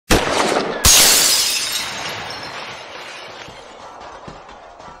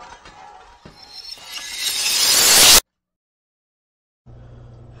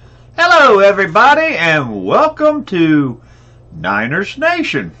everybody, and welcome to 9er's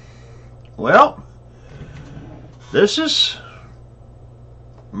Nation. Well, this is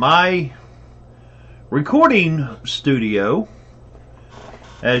my recording studio.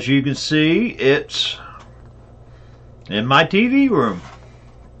 As you can see, it's in my TV room.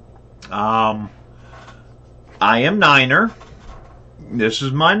 I am 9er. This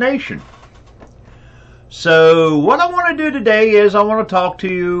is my nation. So what I want to do today is I want to talk to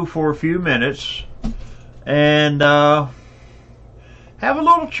you for a few minutes and have a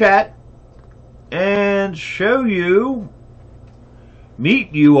little chat and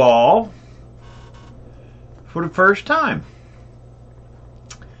meet you all for the first time.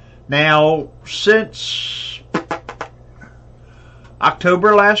 Now, since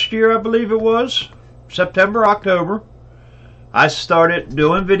October last year, I believe it was, September, October, I started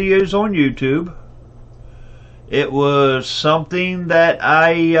doing videos on YouTube. It was something that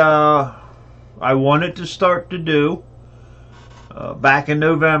I wanted to start to do. Back in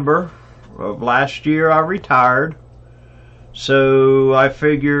November of last year, I retired. So I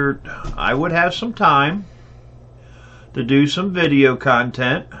figured I would have some time to do some video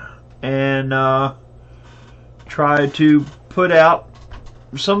content and try to put out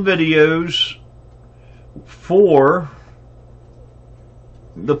some videos for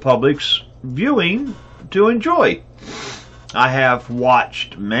the public's viewing to enjoy. I have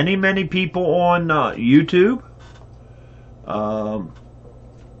watched many people on YouTube,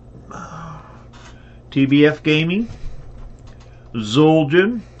 TBF Gaming,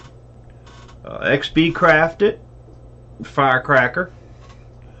 Zuljan, XB Crafted, Firecracker,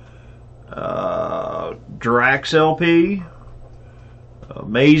 Drax LP,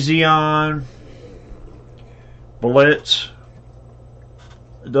 Mazion, Blitz.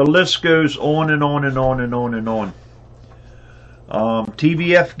 The list goes on and on and on and on and on.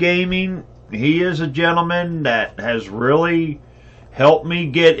 TBF Gaming, he is a gentleman that has really helped me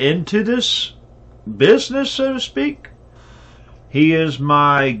get into this business, so to speak. He is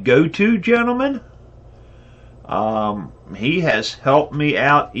my go-to gentleman. He has helped me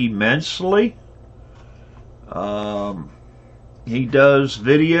out immensely. He does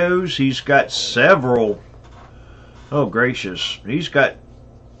videos. He's got several. Oh, gracious. He's got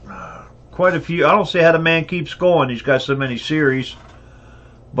quite a few. I don't see how the man keeps going. He's got so many series.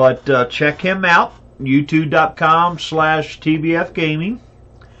 But check him out. YouTube.com/TBF Gaming.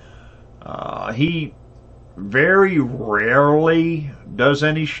 He very rarely does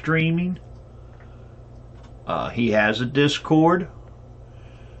any streaming. He has a Discord.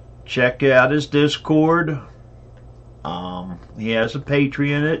 Check out his Discord. He has a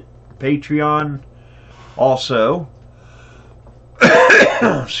Patreon also.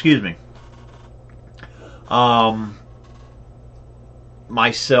 Excuse me.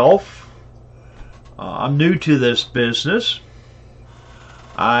 Myself, I'm new to this business.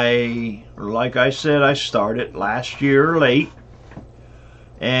 Like I said, I started last year late,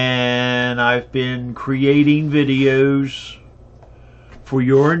 and I've been creating videos for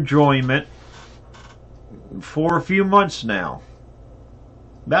your enjoyment for a few months now.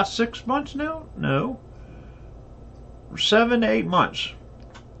 About 6 months now? No. 7 to 8 months.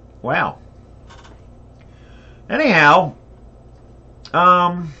 Wow. Anyhow,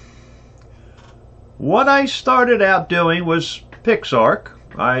 what I started out doing was PixARK.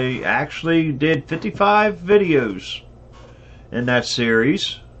 I actually did 55 videos in that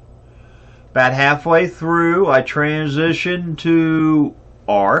series. About halfway through, I transitioned to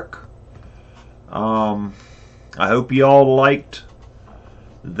ARK. I hope you all liked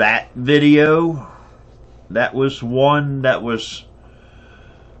that video. That was one that was...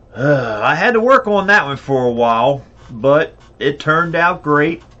 I had to work on that one for a while, but it turned out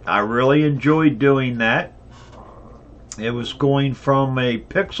great. I really enjoyed doing that. It was going from a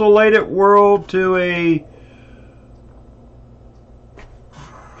pixelated world to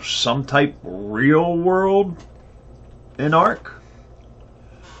some type real world in ARK.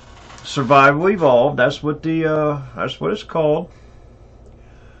 Survival Evolved. That's what it's called.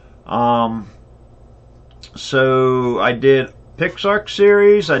 So I did PixARK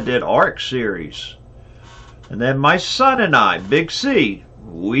series, I did ARK series. And then my son and I, Big C,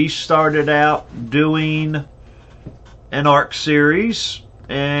 we started out doing an ARK series,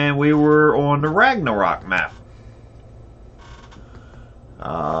 and we were on the Ragnarok map.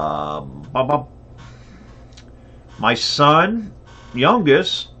 My son,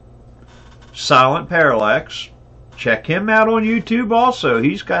 youngest, Silent Parallax, check him out on YouTube also.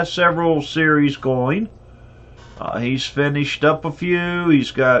 He's got several series going. He's finished up a few. He's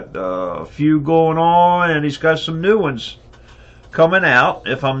got a few going on, and he's got some new ones coming out,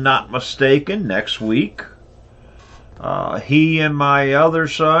 if I'm not mistaken, next week. He and my other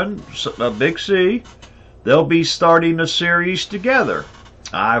son, Big C, they'll be starting a series together.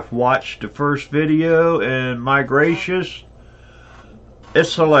 I've watched the first video, and my gracious,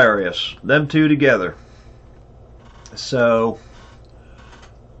 it's hilarious. Them two together. So,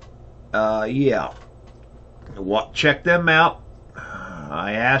 yeah. Check them out.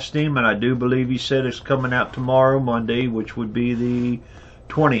 I asked him, and I do believe he said it's coming out tomorrow, Monday, which would be the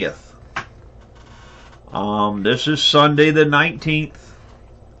 20th. This is Sunday the 19th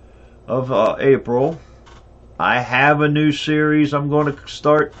of April. I have a new series I'm going to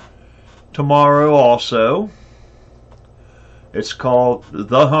start tomorrow also. It's called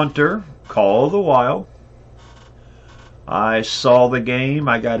The Hunter, Call of the Wild. I saw the game.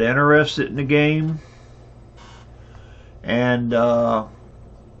 I got interested in the game. And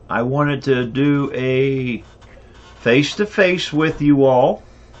I wanted to do a face-to-face with you all.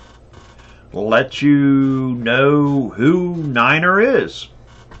 Let you know who 9er is.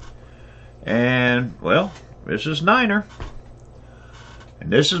 And, well, this is 9er. And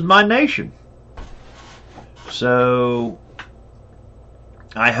this is my nation. So,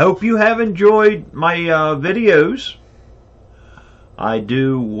 I hope you have enjoyed my videos. I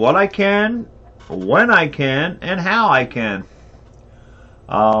do what I can, when I can, and how I can.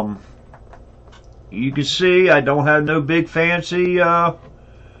 You can see I don't have no big fancy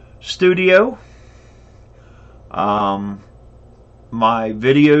studio. My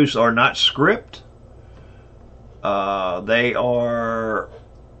videos are not script. They are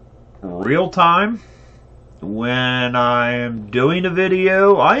real time. When I am doing a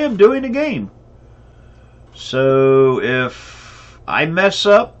video, I am doing a game. So if I mess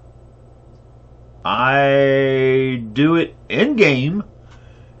up, I do it in game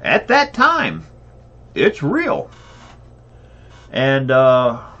at that time. It's real. And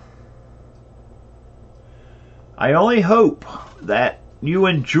I only hope that you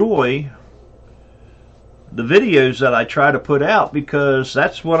enjoy the videos that I try to put out, because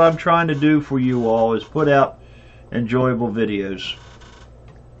that's what I'm trying to do for you all, is put out enjoyable videos.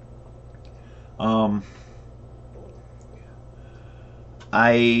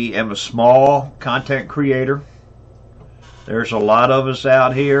 I am a small content creator. There's a lot of us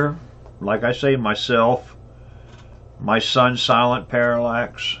out here. Like I say, myself, my son Silent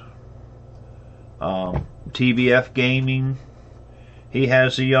Parallax, TBF Gaming. He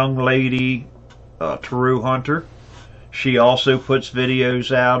has a young lady, True Hunter. She also puts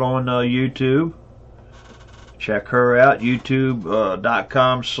videos out on YouTube. Check her out,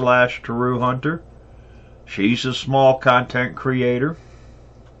 youtube.com/True Hunter. She's a small content creator.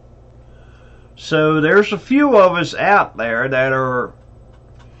 So there's a few of us out there that are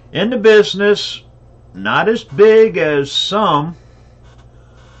in the business, not as big as some.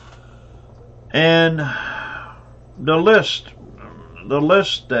 And the list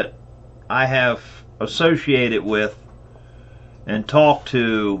that I have associated with and talked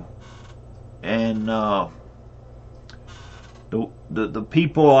to, and the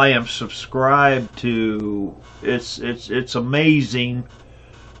people I am subscribed to, it's amazing,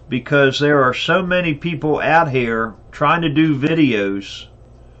 because there are so many people out here trying to do videos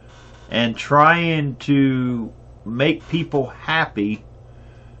and trying to make people happy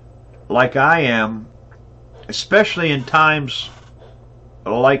like I am, especially in times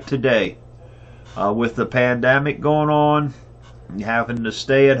like today, with the pandemic going on, having to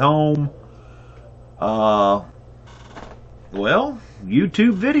stay at home. Well,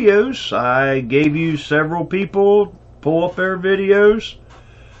 YouTube videos, I gave you several people, pull up their videos.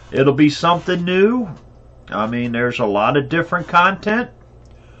 It'll be something new. I mean, there's a lot of different content,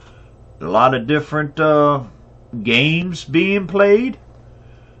 a lot of different games being played.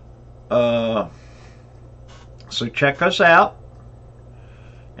 So check us out,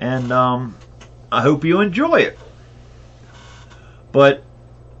 and I hope you enjoy it. But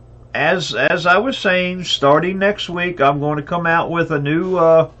as I was saying, starting next week, I'm going to come out with a new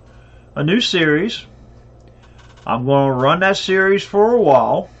series. I'm going to run that series for a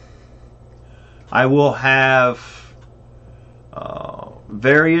while. I will have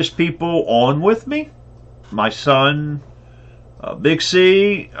various people on with me. My son, Big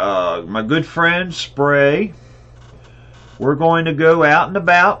C, my good friend Spray. We're going to go out and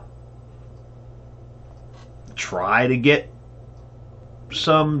about, try to get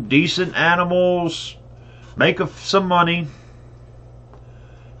some decent animals, make some money,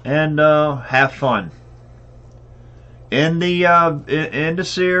 and have fun. In the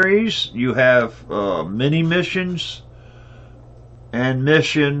series, you have mini missions and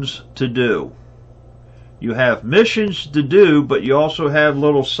missions to do. You have missions to do, but you also have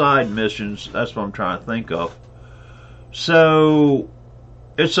little side missions. That's what I'm trying to think of. So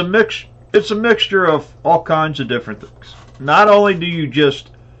it's a mixture of all kinds of different things. Not only do you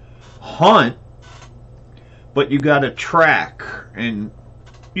just hunt, but you got to track, and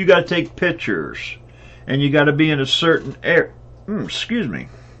you got to take pictures, and you got to be in a certain area. Excuse me,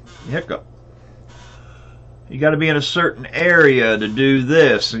 hiccup. You got to be in a certain area to do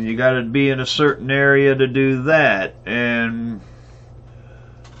this, and you got to be in a certain area to do that, and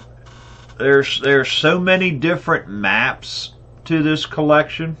there's so many different maps to this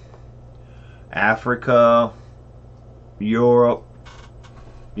collection. Africa, Europe,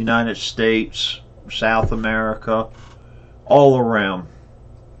 United States, South America, all around.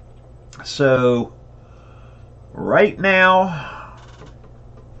 So right now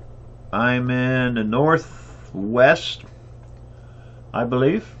I'm in the Northwest, I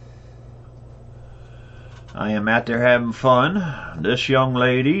believe. I am out there having fun. This young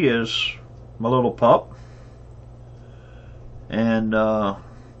lady is my little pup, and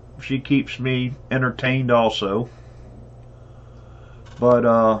she keeps me entertained also. But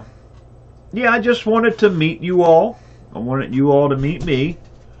yeah, I just wanted to meet you all. I wanted you all to meet me.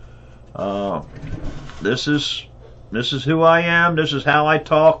 This is who I am. This is how I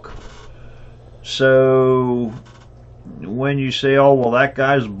talk. So when you say, "Oh, well, that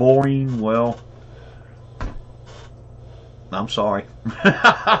guy's boring," well, I'm sorry.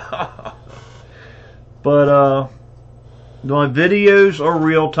 But my videos are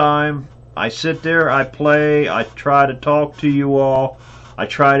real time. I sit there, I play, I try to talk to you all, I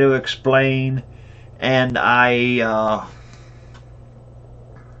try to explain, and I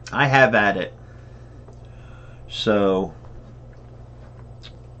have at it. So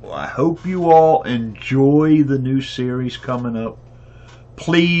I hope you all enjoy the new series coming up.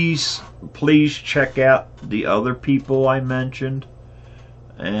 Please check out the other people I mentioned,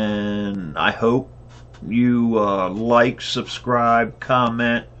 and I hope you like, subscribe,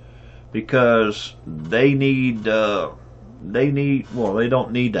 comment, because they don't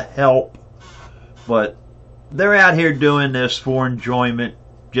need the help, but they're out here doing this for enjoyment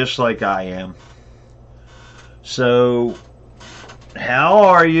just like I am. So how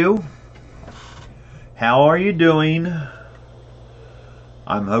are you? How are you doing?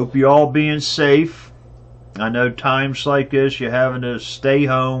 I hope you all being safe. I know times like this you're having to stay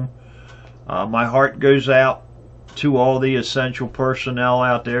home. My heart goes out to all the essential personnel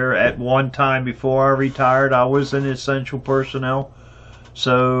out there. At one time before I retired, I was an essential personnel,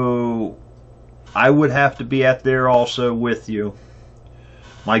 so I would have to be out there also with you.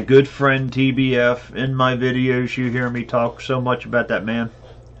 My good friend TBF, in my videos you hear me talk so much about that man,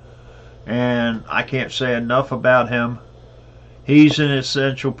 and I can't say enough about him. He's an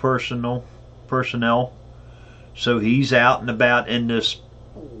essential personnel, so he's out and about in this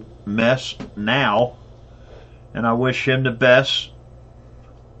mess now, and I wish him the best.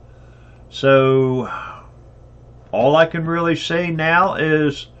 So all I can really say now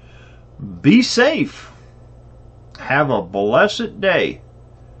is be safe, have a blessed day,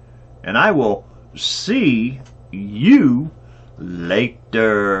 and I will see you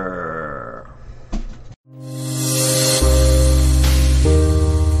later.